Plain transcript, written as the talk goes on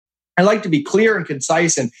I like to be clear and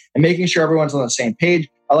concise and making sure everyone's on the same page.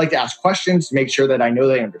 I like to ask questions to make sure that I know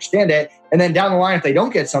they understand it. And then down the line, if they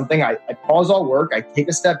don't get something, I pause all work. I take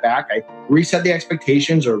a step back. I reset the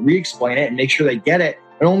expectations or re-explain it and make sure they get it.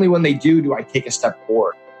 And only when they do I take a step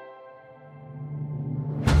forward.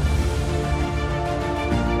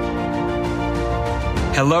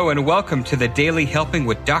 Hello and welcome to the Daily Helping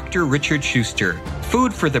with Dr. Richard Schuster.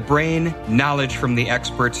 Food for the brain, knowledge from the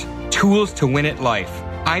experts, tools to win at life.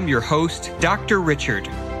 I'm your host, Dr. Richard.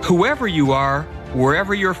 Whoever you are,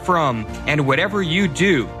 wherever you're from, and whatever you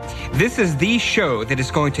do, this is the show that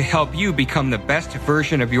is going to help you become the best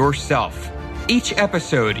version of yourself. Each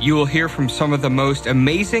episode, you will hear from some of the most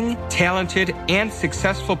amazing, talented, and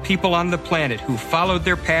successful people on the planet who followed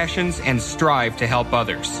their passions and strive to help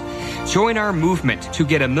others. Join our movement to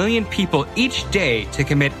get 1 million people each day to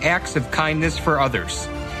commit acts of kindness for others.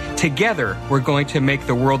 Together, we're going to make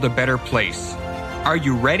the world a better place. Are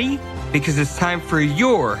you ready? Because it's time for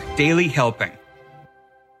your Daily Helping.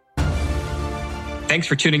 Thanks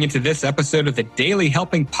for tuning into this episode of the Daily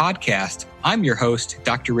Helping Podcast. I'm your host,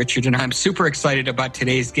 Dr. Richard, and I'm super excited about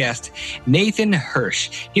today's guest, Nathan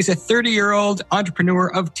Hirsch. He's a 30-year-old entrepreneur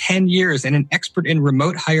of 10 years and an expert in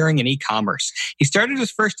remote hiring and e-commerce. He started his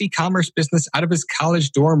first e-commerce business out of his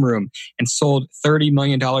college dorm room and sold $30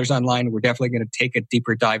 million online. We're definitely going to take a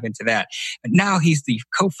deeper dive into that. But now he's the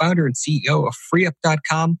co-founder and CEO of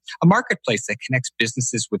freeup.com, a marketplace that connects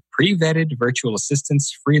businesses with pre-vetted virtual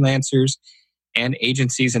assistants, freelancers, and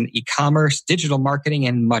agencies in e-commerce, digital marketing,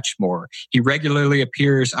 and much more. He regularly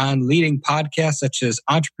appears on leading podcasts such as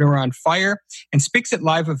Entrepreneur on Fire and speaks at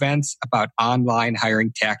live events about online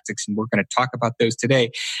hiring tactics, and we're going to talk about those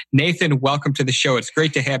today. Nathan, welcome to the show. It's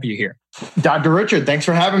great to have you here. Dr. Richard, thanks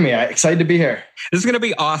for having me. I'm excited to be here. This is going to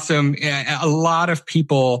be awesome. A lot of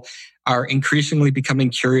people are increasingly becoming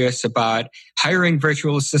curious about hiring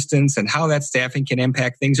virtual assistants and how that staffing can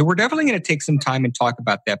impact things. And we're definitely going to take some time and talk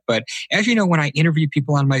about that. But as you know, when I interview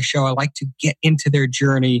people on my show, I like to get into their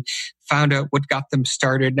journey, find out what got them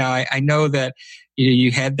started. Now, I know that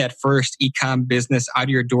you had that first e-com business out of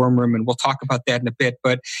your dorm room, and we'll talk about that in a bit.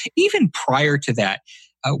 But even prior to that,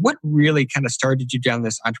 what really kind of started you down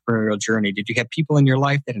this entrepreneurial journey? Did you have people in your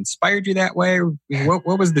life that inspired you that way?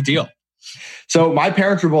 What was the deal? So my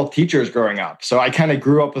parents were both teachers growing up. So I kind of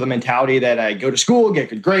grew up with a mentality that I go to school,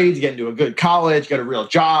 get good grades, get into a good college, get a real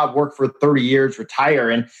job, work for 30 years,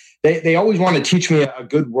 retire. And they always wanted to teach me a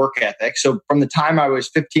good work ethic. So from the time I was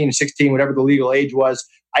 15, 16, whatever the legal age was,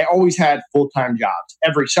 I always had full-time jobs.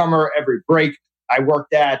 Every summer, every break, I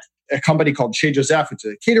worked at a company called Chez Joseph, which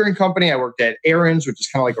is a catering company. I worked at Aaron's, which is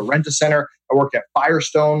kind of like a rent-a-center. I worked at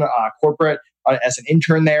Firestone corporate as an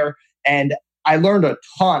intern there. And I learned a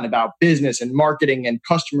ton about business and marketing and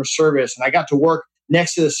customer service. And I got to work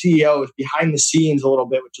next to the CEOs behind the scenes a little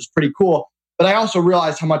bit, which is pretty cool. But I also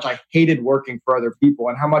realized how much I hated working for other people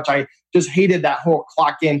and how much I just hated that whole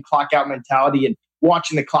clock in, clock out mentality and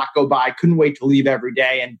watching the clock go by. I couldn't wait to leave every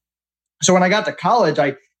day. And so when I got to college,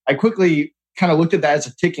 I quickly kind of looked at that as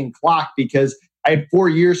a ticking clock because I had 4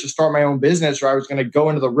 years to start my own business where I was going to go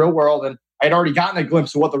into the real world. And I'd already gotten a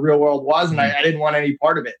glimpse of what the real world was, and I didn't want any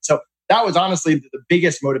part of it. So that was honestly the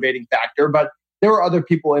biggest motivating factor. But there were other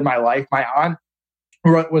people in my life. My aunt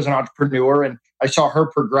was an entrepreneur, and I saw her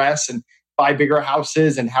progress and buy bigger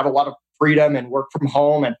houses and have a lot of freedom and work from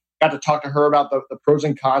home, and got to talk to her about the pros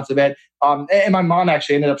and cons of it. And my mom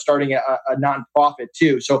actually ended up starting a nonprofit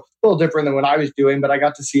too. So a little different than what I was doing, but I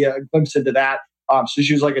got to see a glimpse into that. So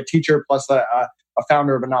she was like a teacher plus a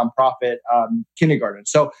founder of a nonprofit kindergarten.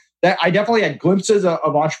 So that I definitely had glimpses of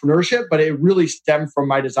entrepreneurship, but it really stemmed from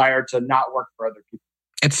my desire to not work for other people.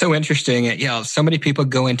 It's so interesting. So many people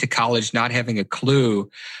go into college not having a clue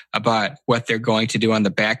about what they're going to do on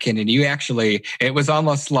the back end. And you actually, it was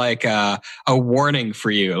almost like a warning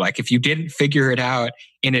for you. Like if you didn't figure it out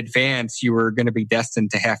in advance, you were going to be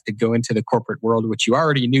destined to have to go into the corporate world, which you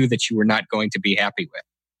already knew that you were not going to be happy with,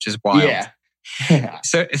 which is wild. Yeah.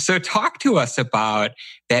 So talk to us about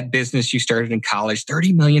that business you started in college.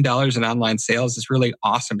 $30 million in online sales is really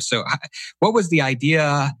awesome. So what was the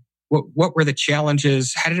idea? What were the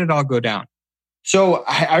challenges? How did it all go down? So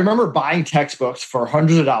I remember buying textbooks for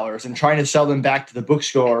hundreds of dollars and trying to sell them back to the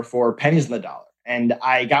bookstore for pennies on the dollar. And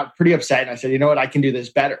I got pretty upset and I said, you know what, I can do this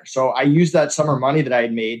better. So I used that summer money that I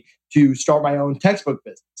had made to start my own textbook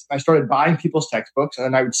business. I started buying people's textbooks and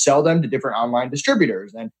then I would sell them to different online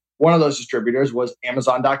distributors. And one of those distributors was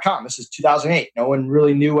Amazon.com. This is 2008. No one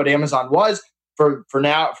really knew what Amazon was. For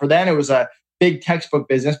then, it was a big textbook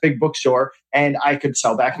business, big bookstore, and I could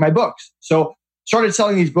sell back my books. So started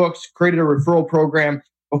selling these books, created a referral program.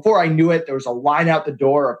 Before I knew it, there was a line out the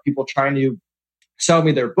door of people trying to sell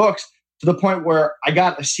me their books, to the point where I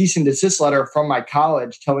got a cease and desist letter from my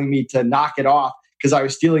college telling me to knock it off because I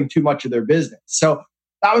was stealing too much of their business. So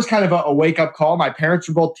that was kind of a wake-up call. My parents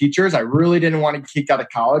were both teachers. I really didn't want to get kicked out of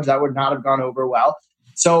college. That would not have gone over well.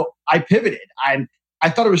 So I pivoted. And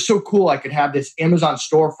I thought it was so cool. I could have this Amazon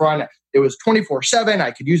storefront. It was 24/7.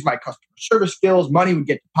 I could use my customer service skills. Money would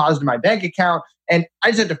get deposited in my bank account. And I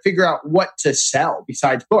just had to figure out what to sell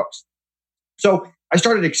besides books. So I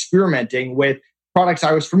started experimenting with products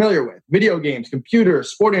I was familiar with: video games,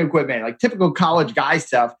 computers, sporting equipment, like typical college guy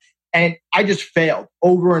stuff. And I just failed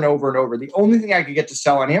over and over and over. The only thing I could get to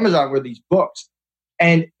sell on Amazon were these books.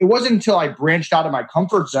 And it wasn't until I branched out of my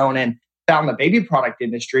comfort zone and found the baby product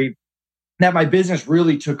industry that my business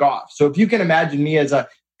really took off. So if you can imagine me as a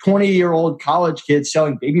 20-year-old college kid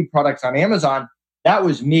selling baby products on Amazon, that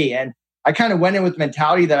was me. And I kind of went in with the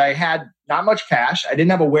mentality that I had not much cash. I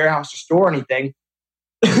didn't have a warehouse to store anything.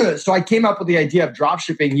 So I came up with the idea of drop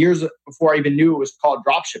shipping years before I even knew it was called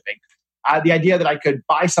drop shipping. The idea that I could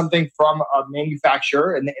buy something from a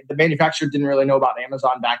manufacturer, and the manufacturer didn't really know about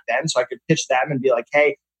Amazon back then. So I could pitch them and be like,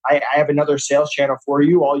 hey, I have another sales channel for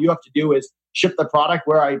you. All you have to do is ship the product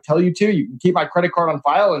where I tell you to. You can keep my credit card on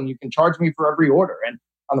file and you can charge me for every order. And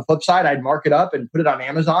on the flip side, I'd mark it up and put it on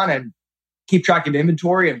Amazon and keep track of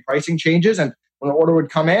inventory and pricing changes. And when the order would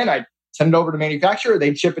come in, I'd send it over to the manufacturer,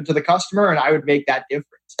 they'd ship it to the customer, and I would make that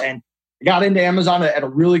difference. And I got into Amazon at a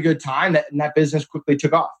really good time, and that business quickly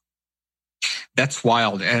took off. That's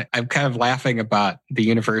wild. And I'm kind of laughing about the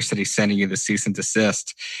university sending you the cease and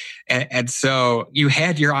desist. And so you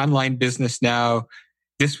had your online business now.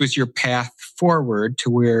 This was your path forward to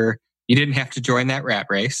where you didn't have to join that rat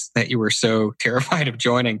race that you were so terrified of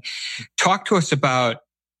joining. Talk to us about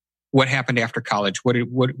what happened after college. What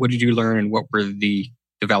did you learn, and what were the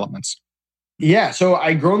developments? Yeah, so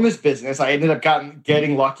I grown this business. I ended up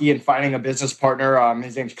getting lucky and finding a business partner.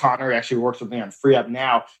 His name's Connor. He actually works with me on FreeUp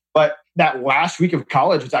now. But that last week of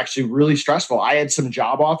college was actually really stressful. I had some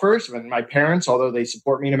job offers, and my parents, although they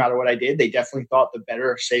support me no matter what I did, they definitely thought the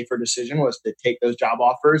better, safer decision was to take those job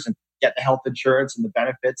offers and get the health insurance and the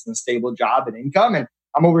benefits and the stable job and income. And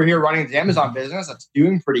I'm over here running this Amazon business that's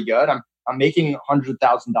doing pretty good. I'm making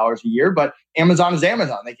 $100,000 a year, but Amazon is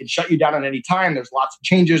Amazon. They can shut you down at any time. There's lots of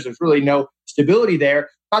changes. There's really no stability there.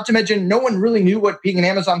 Not to mention, no one really knew what being an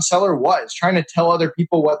Amazon seller was. Trying to tell other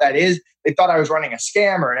people what that is, they thought I was running a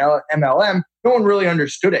scam or an MLM. No one really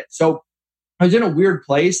understood it. So I was in a weird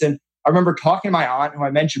place. And I remember talking to my aunt, who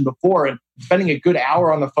I mentioned before, and spending a good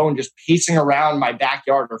hour on the phone just pacing around my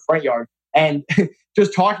backyard or front yard and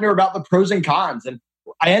just talking to her about the pros and cons. And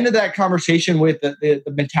I ended that conversation with the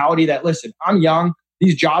mentality that, listen, I'm young.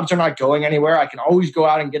 These jobs are not going anywhere. I can always go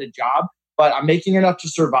out and get a job, but I'm making enough to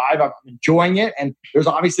survive. I'm enjoying it. And there's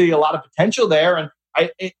obviously a lot of potential there. And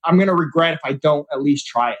I'm going to regret if I don't at least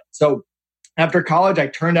try it. So after college, I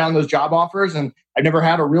turned down those job offers, and I never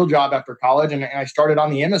had a real job after college. And I started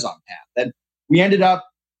on the Amazon path. And we ended up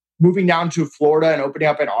moving down to Florida and opening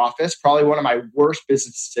up an office, probably one of my worst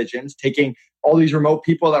business decisions, taking all these remote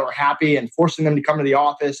people that were happy and forcing them to come to the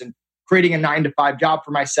office and creating a 9-to-5 job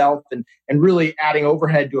for myself and really adding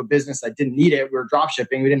overhead to a business that didn't need it. We were drop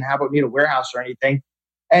shipping. We didn't need a warehouse or anything.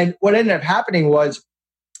 And what ended up happening was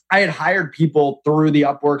I had hired people through the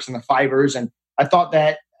Upworks and the Fivers, and I thought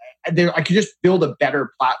that I could just build a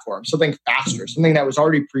better platform, something faster, something that was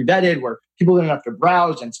already pre-vetted where people didn't have to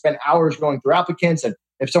browse and spend hours going through applicants. And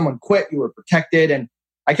if someone quit, you were protected. And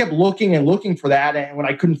I kept looking and looking for that. And when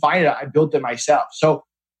I couldn't find it, I built it myself. So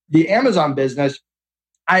the Amazon business,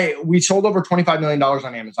 we sold over $25 million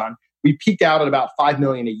on Amazon. We peaked out at about $5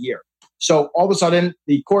 million a year. So all of a sudden,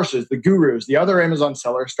 the courses, the gurus, the other Amazon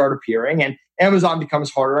sellers start appearing, and Amazon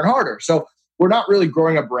becomes harder and harder. So we're not really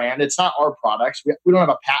growing a brand. It's not our products. We don't have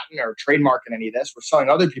a patent or a trademark in any of this. We're selling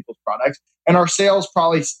other people's products, and our sales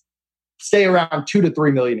probably stay around 2 to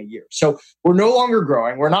 3 million a year. So we're no longer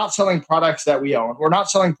growing. We're not selling products that we own. We're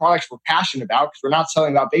not selling products we're passionate about because we're not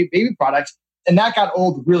selling about baby products. And that got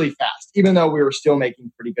old really fast, even though we were still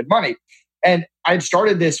making pretty good money. And I had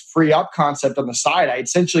started this free up concept on the side. I had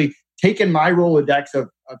essentially taken my Rolodex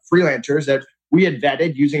of freelancers that we had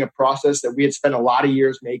vetted using a process that we had spent a lot of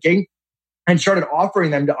years making and started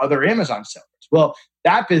offering them to other Amazon sellers. Well,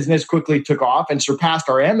 that business quickly took off and surpassed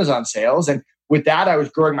our Amazon sales. And with that, I was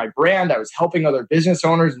growing my brand. I was helping other business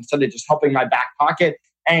owners instead of just helping my back pocket.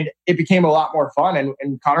 And it became a lot more fun.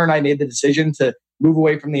 And Connor and I made the decision to move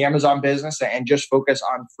away from the Amazon business and just focus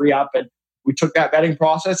on free up. And we took that vetting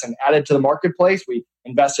process and added to the marketplace. We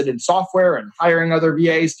invested in software and hiring other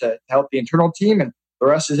VAs to help the internal team. And the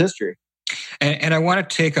rest is history. And I want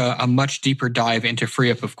to take a much deeper dive into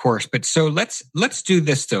FreeUp, of course. But so let's do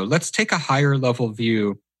this though. Let's take a higher level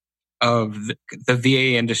view of the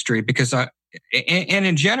VA industry, because and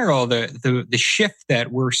in general the shift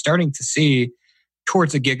that we're starting to see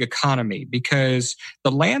towards a gig economy, because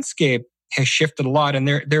the landscape has shifted a lot, and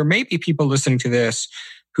there may be people listening to this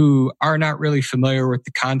who are not really familiar with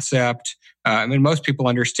the concept. I mean, most people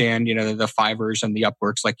understand, the Fivers and the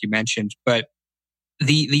Upworks, like you mentioned, but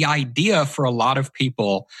the idea for a lot of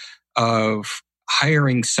people of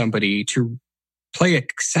hiring somebody to play a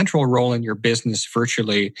central role in your business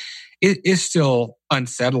virtually is still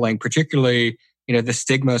unsettling, particularly, the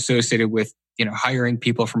stigma associated with, hiring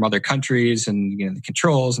people from other countries and, the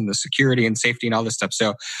controls and the security and safety and all this stuff.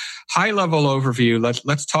 So high level overview,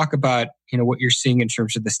 let's talk about, what you're seeing in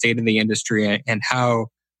terms of the state of the industry and how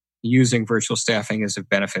using virtual staffing is a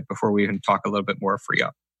benefit before we even talk a little bit more of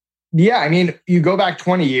FreeUp. Yeah, I mean, you go back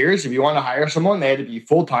 20 years, if you want to hire someone, they had to be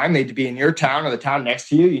full-time. They had to be in your town or the town next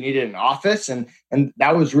to you. You needed an office. And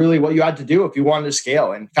that was really what you had to do if you wanted to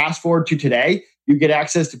scale. And fast forward to today, you get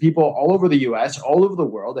access to people all over the US, all over the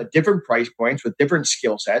world at different price points with different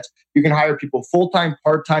skill sets. You can hire people full-time,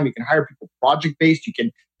 part-time. You can hire people project-based. You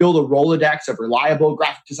can build a Rolodex of reliable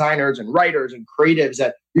graphic designers and writers and creatives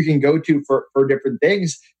that you can go to for different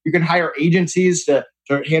things. You can hire agencies to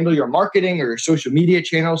handle your marketing or your social media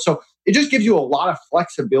channels. So it just gives you a lot of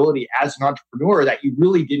flexibility as an entrepreneur that you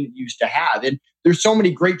really didn't used to have. And there's so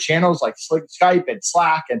many great channels like Skype and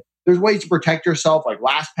Slack, and there's ways to protect yourself like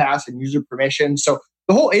LastPass and user permission. So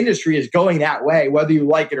the whole industry is going that way, whether you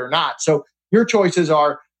like it or not. So your choices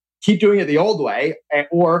are keep doing it the old way,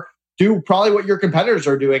 or do probably what your competitors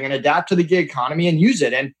are doing and adapt to the gig economy and use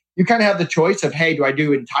it. And you kind of have the choice of, hey, do I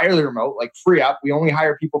do entirely remote, like FreeUp? We only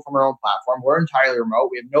hire people from our own platform. We're entirely remote.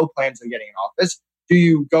 We have no plans on getting an office. Do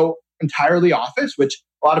you go entirely office, which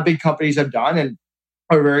a lot of big companies have done and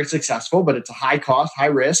are very successful, but it's a high cost, high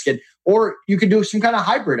risk. Or you can do some kind of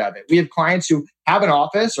hybrid of it. We have clients who have an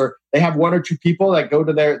office, or they have one or two people that go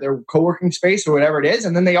to their co-working space or whatever it is.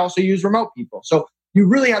 And then they also use remote people. So you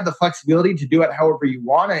really have the flexibility to do it however you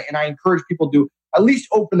want. And I encourage people to at least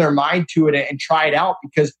open their mind to it and try it out,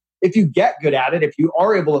 because if you get good at it, if you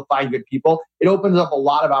are able to find good people, it opens up a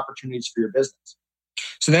lot of opportunities for your business.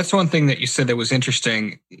 So that's one thing that you said that was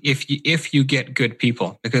interesting. If you get good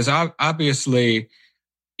people, because obviously,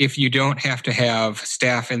 if you don't have to have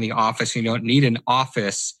staff in the office, you don't need an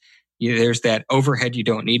office. There's that overhead you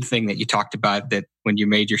don't need thing that you talked about, that when you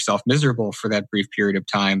made yourself miserable for that brief period of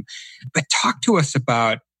time. But talk to us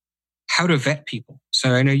about how to vet people.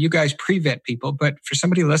 So I know you guys pre-vet people, but for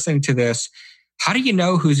somebody listening to this, how do you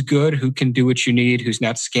know who's good, who can do what you need, who's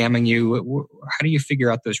not scamming you? How do you figure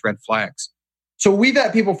out those red flags? So we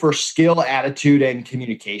vet people for skill, attitude, and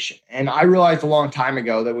communication. And I realized a long time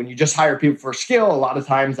ago that when you just hire people for skill, a lot of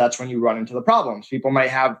times that's when you run into the problems. People might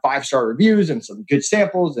have 5-star reviews and some good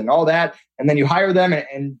samples and all that. And then you hire them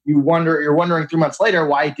and you're wondering 3 months later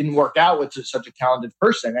why it didn't work out with such a talented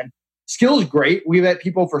person. And skill is great. We vet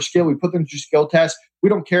people for skill. We put them through skill tests. We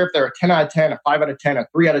don't care if they're a 10 out of 10, a 5 out of 10, a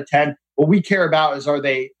 3 out of 10. What we care about is, are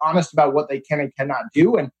they honest about what they can and cannot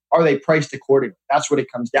do? And are they priced accordingly? That's what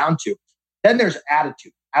it comes down to. Then there's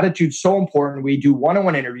attitude. Attitude's so important. We do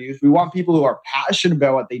one-on-one interviews. We want people who are passionate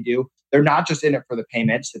about what they do. They're not just in it for the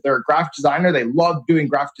payments. If they're a graphic designer, they love doing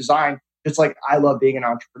graphic design, just like I love being an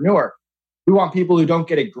entrepreneur. We want people who don't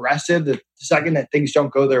get aggressive the second that things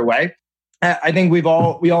don't go their way. I think we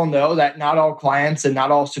all know that not all clients and not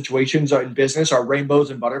all situations in business are rainbows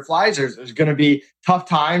and butterflies. There's going to be tough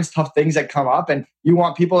times, tough things that come up, and you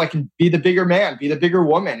want people that can be the bigger man, be the bigger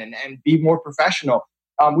woman, and be more professional.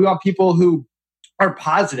 We want people who are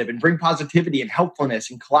positive and bring positivity and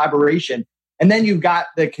helpfulness and collaboration. And then you've got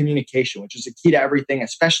the communication, which is the key to everything,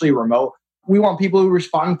 especially remote. We want people who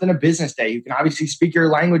respond within a business day. You can obviously speak your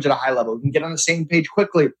language at a high level. You can get on the same page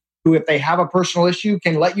quickly. Who, if they have a personal issue,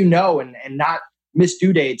 can let you know and not miss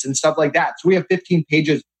due dates and stuff like that. So we have 15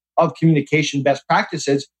 pages of communication best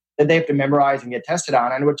practices that they have to memorize and get tested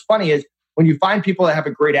on. And what's funny is when you find people that have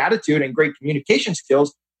a great attitude and great communication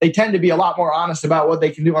skills, they tend to be a lot more honest about what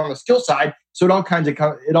they can do on the skill side. So it all kind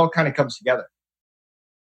of comes together.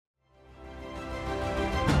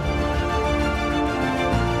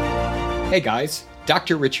 Hey guys,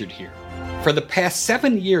 Dr. Richard here. For the past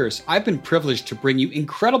 7 years, I've been privileged to bring you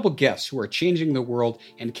incredible guests who are changing the world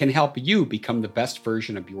and can help you become the best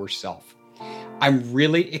version of yourself. I'm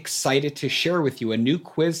really excited to share with you a new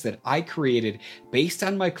quiz that I created based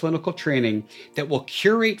on my clinical training that will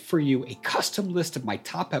curate for you a custom list of my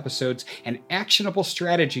top episodes and actionable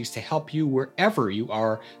strategies to help you wherever you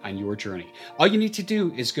are on your journey. All you need to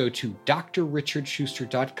do is go to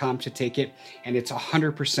drrichardschuster.com to take it, and it's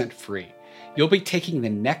 100% free. You'll be taking the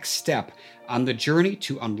next step on the journey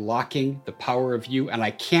to unlocking the power of you, and I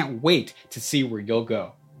can't wait to see where you'll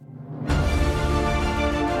go.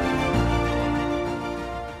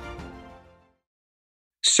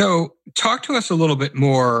 So, talk to us a little bit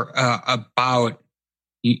more about.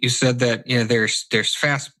 You said that there's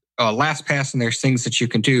fast LastPass and there's things that you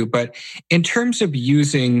can do, but in terms of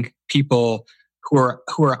using people who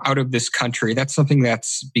are out of this country, that's something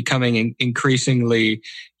that's becoming increasingly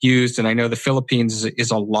used. And I know the Philippines is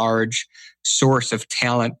a large source of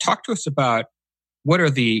talent. Talk to us about what are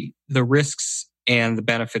the risks and the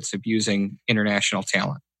benefits of using international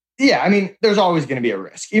talent. Yeah, I mean, there's always going to be a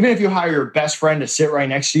risk. Even if you hire your best friend to sit right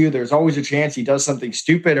next to you, there's always a chance he does something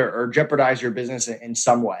stupid or jeopardize your business in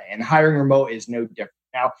some way. And hiring remote is no different.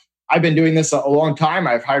 Now, I've been doing this a long time.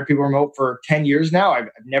 I've hired people remote for 10 years now. I've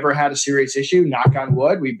never had a serious issue, knock on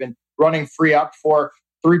wood. We've been running Free Up for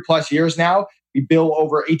 3+ years now. We bill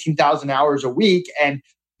over 18,000 hours a week. And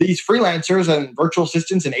these freelancers and virtual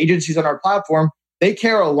assistants and agencies on our platform, they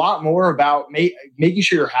care a lot more about making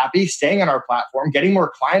sure you're happy, staying on our platform, getting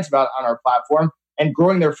more clients on our platform, and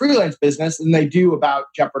growing their freelance business than they do about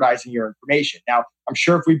jeopardizing your information. Now, I'm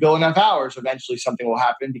sure if we bill enough hours, eventually something will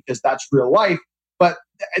happen because that's real life. But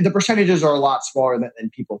the percentages are a lot smaller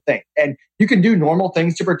than people think. And you can do normal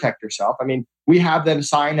things to protect yourself. I mean, we have them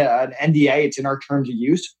sign an NDA. It's in our terms of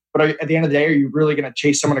use. But at the end of the day, are you really going to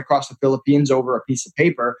chase someone across the Philippines over a piece of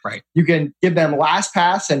paper? Right. You can give them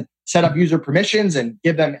LastPass and set up user permissions and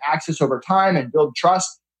give them access over time and build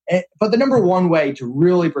trust. But the number one way to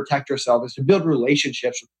really protect yourself is to build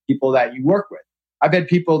relationships with people that you work with. I've had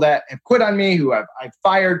people that have quit on me, who I've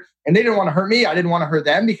fired, and they didn't want to hurt me. I didn't want to hurt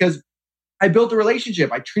them because I built a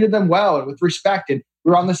relationship. I treated them well and with respect, and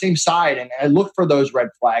we were on the same side. And I looked for those red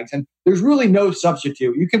flags. And there's really no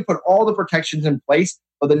substitute. You can put all the protections in place,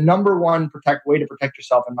 but the number one way to protect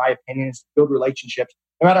yourself, in my opinion, is to build relationships,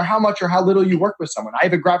 no matter how much or how little you work with someone. I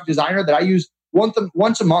have a graphic designer that I use once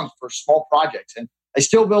a month for small projects. And I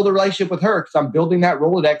still build a relationship with her because I'm building that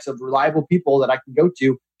Rolodex of reliable people that I can go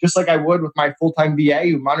to, just like I would with my full-time VA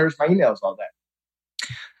who monitors my emails all day.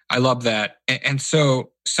 I love that. And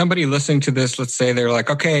so somebody listening to this, let's say they're like,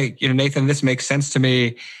 okay, Nathan, this makes sense to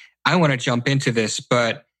me. I want to jump into this.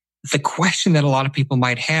 But the question that a lot of people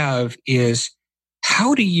might have is,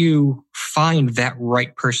 how do you find that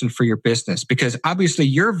right person for your business? Because obviously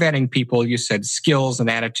you're vetting people, you said skills and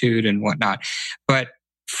attitude and whatnot. But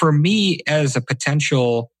for me as a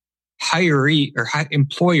potential hiree or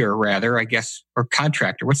employer rather, I guess, or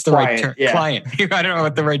contractor, what's the right term? Yeah. Client. I don't know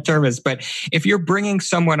what the right term is, but if you're bringing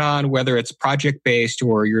someone on, whether it's project based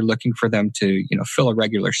or you're looking for them to, fill a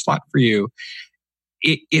regular slot for you,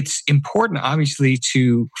 it's important, obviously,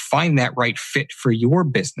 to find that right fit for your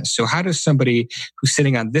business. So how does somebody who's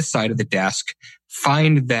sitting on this side of the desk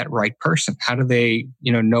find that right person? How do they,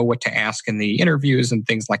 know what to ask in the interviews and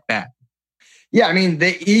things like that? Yeah, I mean,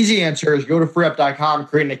 the easy answer is go to freeup.com,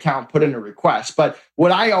 create an account, put in a request. But what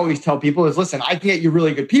I always tell people is, listen, I can get you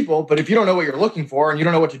really good people, but if you don't know what you're looking for and you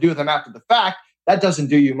don't know what to do with them after the fact, that doesn't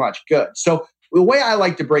do you much good. So the way I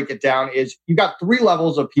like to break it down is you got 3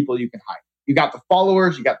 levels of people you can hire. You got the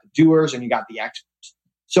followers, you got the doers, and you got the experts.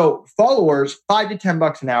 So followers, $5 to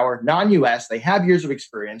 $10 an hour, non-US, they have years of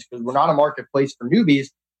experience because we're not a marketplace for newbies,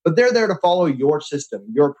 but they're there to follow your system,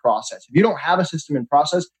 your process. If you don't have a system and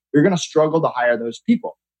process, you're going to struggle to hire those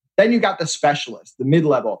people. Then you got the specialists, the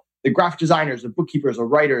mid-level, the graphic designers, the bookkeepers, the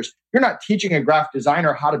writers. You're not teaching a graphic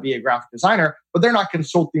designer how to be a graphic designer, but they're not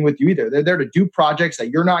consulting with you either. They're there to do projects that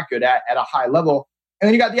you're not good at a high level. And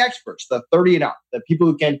then you got the experts, the 30 and up, the people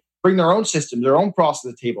who can bring their own systems, their own process to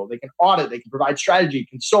the table. They can audit, they can provide strategy,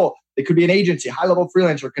 consult. They could be an agency, high-level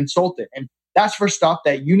freelancer, consultant. And that's for stuff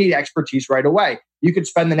that you need expertise right away. You could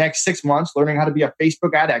spend the next 6 months learning how to be a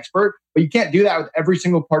Facebook ad expert, but you can't do that with every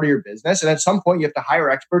single part of your business. And at some point, you have to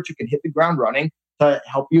hire experts who can hit the ground running to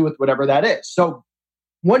help you with whatever that is. So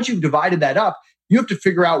once you've divided that up, you have to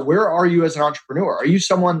figure out, where are you as an entrepreneur? Are you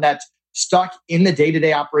someone that's stuck in the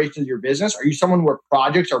day-to-day operations of your business? Are you someone where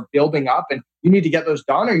projects are building up and you need to get those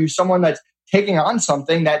done? Are you someone that's taking on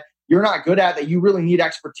something that you're not good at, that you really need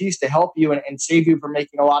expertise to help you and save you from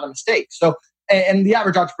making a lot of mistakes? So, and the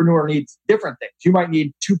average entrepreneur needs different things. You might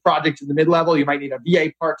need 2 projects in the mid-level. You might need a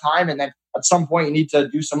VA part-time. And then at some point you need to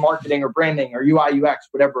do some marketing or branding or UI, UX,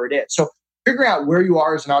 whatever it is. So figuring out where you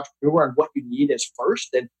are as an entrepreneur and what you need is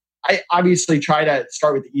first. And I obviously try to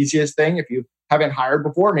start with the easiest thing. If you haven't hired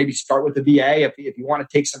before, maybe start with the VA. If you want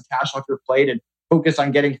to take some cash off your plate and focus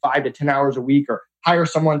on getting 5 to 10 hours a week, or hire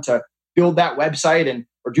someone to build that website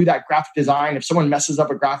or do that graphic design. If someone messes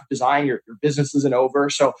up a graphic design, your business isn't over.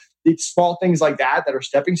 So it's small things like that are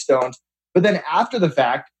stepping stones. But then after the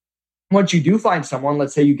fact, once you do find someone,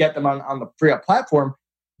 let's say you get them on the free up platform,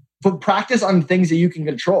 put practice on things that you can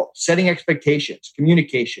control, setting expectations,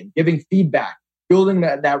 communication, giving feedback, building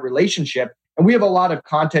that relationship. And we have a lot of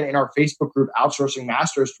content in our Facebook group, Outsourcing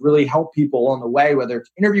Masters, to really help people along the way, whether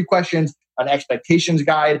it's interview questions, an expectations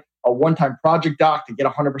guide, a one-time project doc to get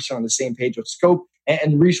 100% on the same page with scope,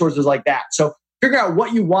 and resources like that. So figuring out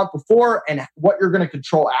what you want before and what you're going to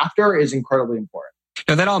control after is incredibly important.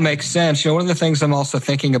 Now, that all makes sense. One of the things I'm also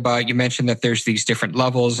thinking about, you mentioned that there's these different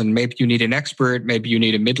levels, and maybe you need an expert, maybe you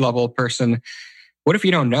need a mid-level person. What if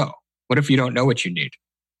you don't know? What if you don't know what you need?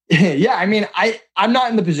 Yeah, I mean, I'm not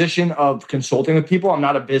in the position of consulting with people. I'm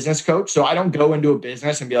not a business coach. So I don't go into a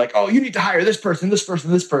business and be like, oh, you need to hire this person, this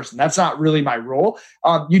person, this person. That's not really my role.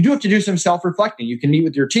 You do have to do some self-reflecting. You can meet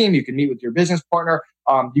with your team. You can meet with your business partner.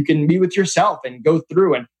 You can meet with yourself and go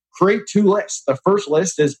through and create 2 lists. The first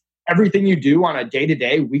list is everything you do on a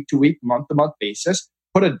day-to-day, week-to-week, month-to-month basis.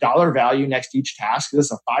 Put a dollar value next to each task. Is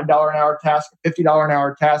this a $5 an hour task, a $50 an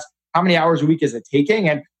hour task? How many hours a week is it taking?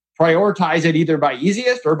 And prioritize it either by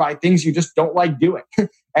easiest or by things you just don't like doing.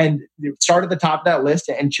 And start at the top of that list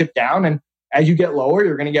and chip down. And as you get lower,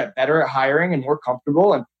 you're going to get better at hiring and more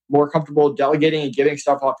comfortable delegating and getting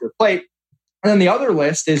stuff off your plate. And then the other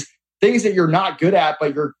list is things that you're not good at,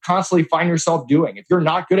 but you're constantly find yourself doing. If you're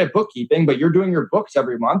not good at bookkeeping, but you're doing your books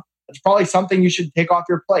every month, it's probably something you should take off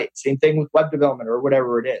your plate. Same thing with web development or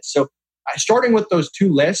whatever it is. So starting with those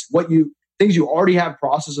 2 lists, things you already have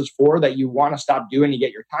processes for that you want to stop doing to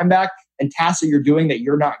get your time back, and tasks that you're doing that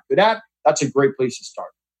you're not good at, that's a great place to start.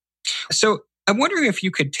 So I'm wondering if you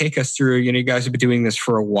could take us through, you guys have been doing this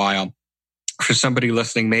for a while. For somebody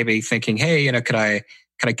listening, maybe thinking, hey, could I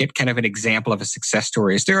get kind of an example of a success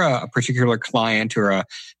story? Is there a particular client or a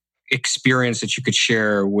experience that you could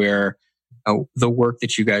share where the work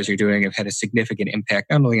that you guys are doing have had a significant impact,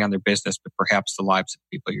 not only on their business, but perhaps the lives of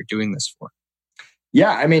people you're doing this for?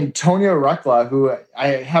 Yeah, I mean, Tonya Rekla, who I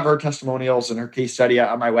have her testimonials and her case study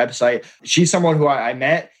on my website. She's someone who I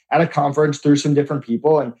met at a conference through some different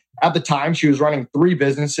people. And at the time, she was running 3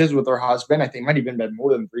 businesses with her husband. I think it might have even been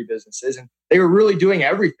more than 3 businesses. And they were really doing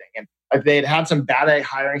everything. And they had some bad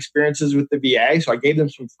hiring experiences with the VA. So I gave them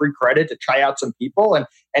some free credit to try out some people.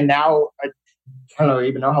 And now I don't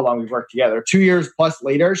even know how long we've worked together. 2 years plus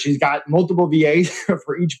later, she's got multiple VAs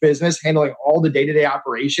for each business, handling all the day-to-day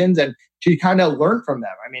operations. And she kind of learned from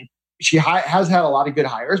them. I mean, she has had a lot of good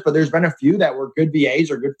hires, but there's been a few that were good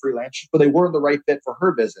VAs or good freelancers, but they weren't the right fit for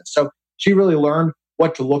her business. So she really learned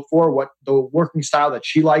what to look for, what the working style that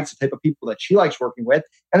she likes, the type of people that she likes working with,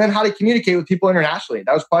 and then how to communicate with people internationally.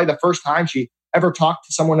 That was probably the first time she ever talked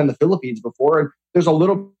to someone in the Philippines before. And there's a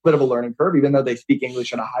little bit of a learning curve, even though they speak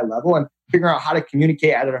English at a high level, and figuring out how to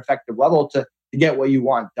communicate at an effective level to get what you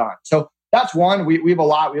want done. So that's one. We have a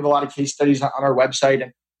lot. We have a lot of case studies on our website,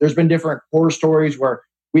 and there's been different horror stories where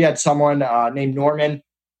we had someone named Norman,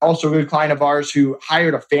 also a good client of ours, who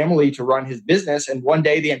hired a family to run his business. And one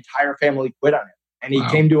day the entire family quit on him. And he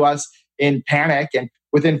came to us in panic. And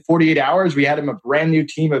within 48 hours, we had him a brand new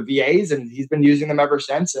team of VAs, and he's been using them ever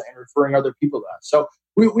since and referring other people to us. So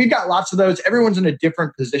we've got lots of those. Everyone's in a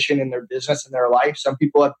different position in their business and their life. Some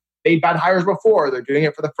people have made bad hires before. They're doing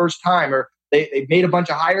it for the first time, or they've made a bunch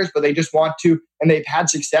of hires, but they just want to, and they've had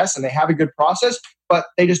success and they have a good process, but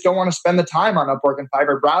they just don't want to spend the time on Upwork and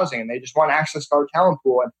Fiverr browsing, and they just want access to our talent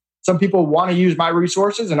pool. And some people want to use my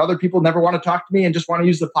resources, and other people never want to talk to me and just want to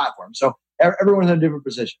use the platform. So everyone's in a different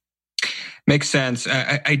position. Makes sense.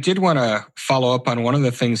 I did want to follow up on one of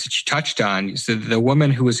the things that you touched on. You said the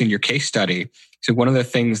woman who was in your case study, so one of the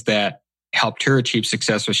things that helped her achieve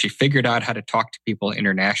success was she figured out how to talk to people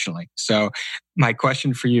internationally. So my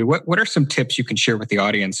question for you, what are some tips you can share with the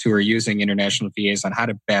audience who are using international VAs on how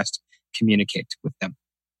to best communicate with them?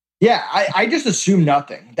 Yeah, I just assume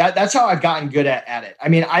nothing. That's how I've gotten good at it. I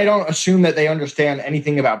mean, I don't assume that they understand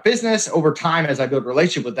anything about business. Over time, as I build a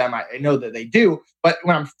relationship with them, I know that they do. But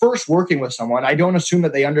when I'm first working with someone, I don't assume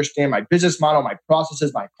that they understand my business model, my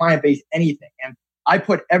processes, my client base, anything. And I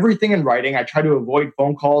put everything in writing. I try to avoid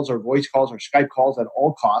phone calls or voice calls or Skype calls at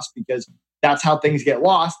all costs, because that's how things get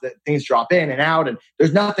lost, that things drop in and out, and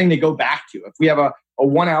there's nothing to go back to. If we have a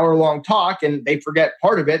 1 hour long talk and they forget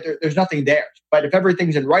part of it, there's nothing there. But if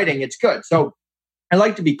everything's in writing, it's good. So I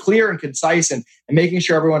like to be clear and concise and making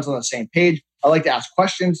sure everyone's on the same page. I like to ask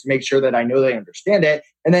questions to make sure that I know they understand it.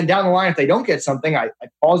 And then down the line, if they don't get something, I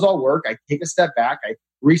pause all work. I take a step back. I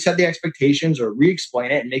reset the expectations or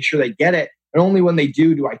re-explain it and make sure they get it. And only when they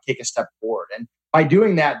do I take a step forward. And by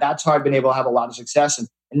doing that, that's how I've been able to have a lot of success and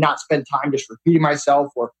not spend time just repeating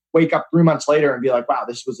myself or wake up 3 months later and be like, wow,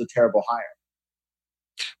 this was a terrible hire.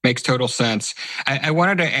 Makes total sense. I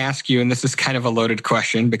wanted to ask you, and this is kind of a loaded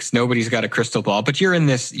question because nobody's got a crystal ball, but you're in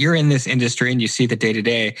this industry and you see the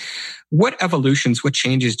day-to-day. What evolutions, what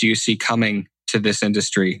changes do you see coming to this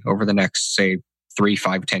industry over the next, say, 3,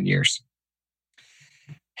 5, 10 years?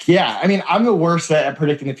 Yeah, I mean, I'm the worst at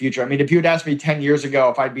predicting the future. I mean, if you had asked me 10 years ago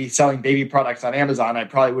if I'd be selling baby products on Amazon, I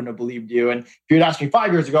probably wouldn't have believed you. And if you had asked me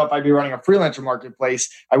 5 years ago if I'd be running a freelancer marketplace,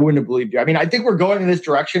 I wouldn't have believed you. I mean, I think we're going in this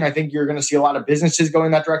direction. I think you're going to see a lot of businesses going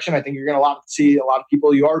in that direction. I think you're going to see a lot of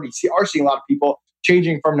people. You already are seeing a lot of people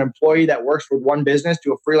changing from an employee that works with one business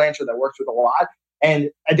to a freelancer that works with a lot. And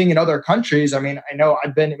I think in other countries, I mean, I know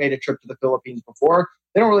I've made a trip to the Philippines before.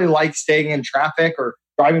 They don't really like staying in traffic or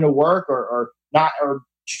driving to work or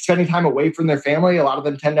spending time away from their family. A lot of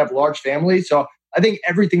them tend to have large families. So I think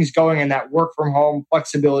everything's going in that work from home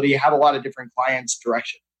flexibility, have a lot of different clients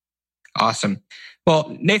direction. Awesome.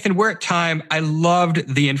 Well, Nathan, we're at time. I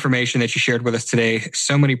loved the information that you shared with us today.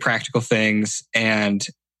 So many practical things and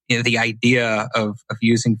the idea of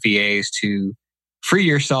using VAs to free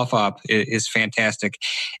yourself up is fantastic.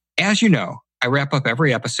 As you know, I wrap up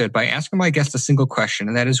every episode by asking my guest a single question,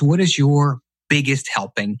 and that is, what is your biggest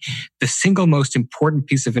helping, the single most important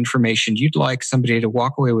piece of information you'd like somebody to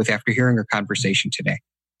walk away with after hearing our conversation today?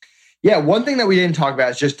 Yeah, one thing that we didn't talk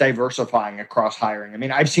about is just diversifying across hiring. I mean,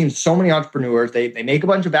 I've seen so many entrepreneurs, they make a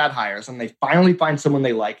bunch of bad hires and they finally find someone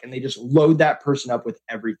they like and they just load that person up with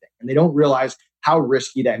everything. And they don't realize how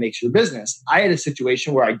risky that makes your business. I had a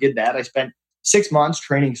situation where I did that. I spent 6 months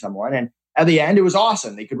training someone and at the end, it was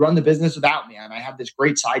awesome. They could run the business without me and I had this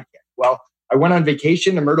great sidekick. Well, I went on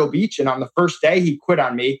vacation to Myrtle Beach and on the first day he quit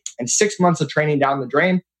on me and 6 months of training down the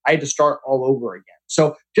drain, I had to start all over again.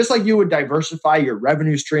 So just like you would diversify your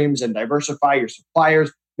revenue streams and diversify your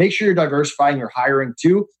suppliers, make sure you're diversifying your hiring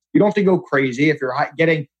too. You don't have to go crazy. If you're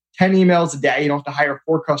getting 10 emails a day, you don't have to hire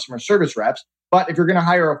 4 customer service reps. But if you're going to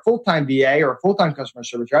hire a full-time VA or a full-time customer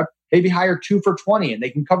service rep, maybe hire 2 for 20 and they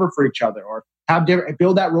can cover for each other, or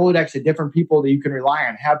build that Rolodex of different people that you can rely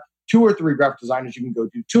on. Have 2 or 3 graphic designers you can go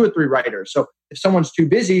to, 2 or 3 writers. So if someone's too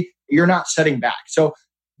busy, you're not setting back. So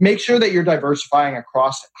make sure that you're diversifying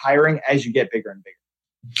across hiring as you get bigger and bigger.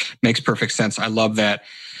 Makes perfect sense. I love that.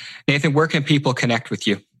 Nathan, where can people connect with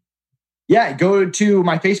you? Yeah, go to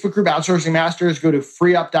my Facebook group, Outsourcing Masters. Go to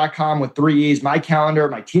freeup.com with 3 E's. My calendar,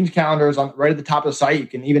 my team's calendar is right at the top of the site. You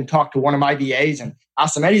can even talk to one of my VAs and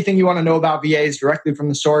ask them anything you want to know about VAs directly from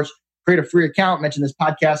the source. Create a free account, mention this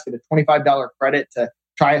podcast, get a $25 credit to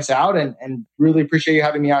try us out, and really appreciate you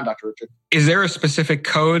having me on, Dr. Richard. Is there a specific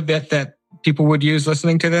code that people would use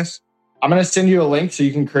listening to this? I'm going to send you a link so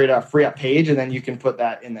you can create a free up page and then you can put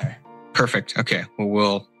that in there. Perfect. Okay.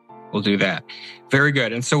 Well, we'll do that. Very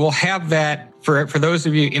good. And so we'll have that for those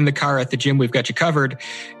of you in the car at the gym, we've got you covered.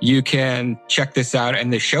 You can check this out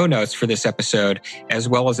in the show notes for this episode, as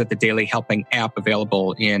well as at the Daily Helping app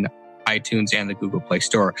available in iTunes and the Google Play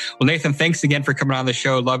Store. Well, Nathan, thanks again for coming on the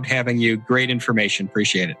show. Loved having you. Great information.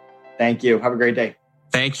 Appreciate it. Thank you. Have a great day.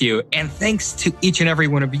 Thank you. And thanks to each and every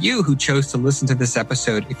one of you who chose to listen to this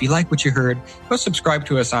episode. If you like what you heard, go subscribe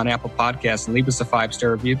to us on Apple Podcasts and leave us a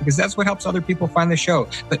 5-star review, because that's what helps other people find the show.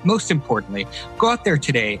 But most importantly, go out there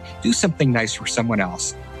today, do something nice for someone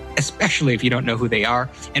else, especially if you don't know who they are,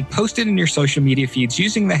 and post it in your social media feeds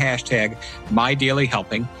using the hashtag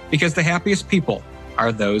MyDailyHelping, because the happiest people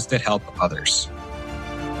are those that help others.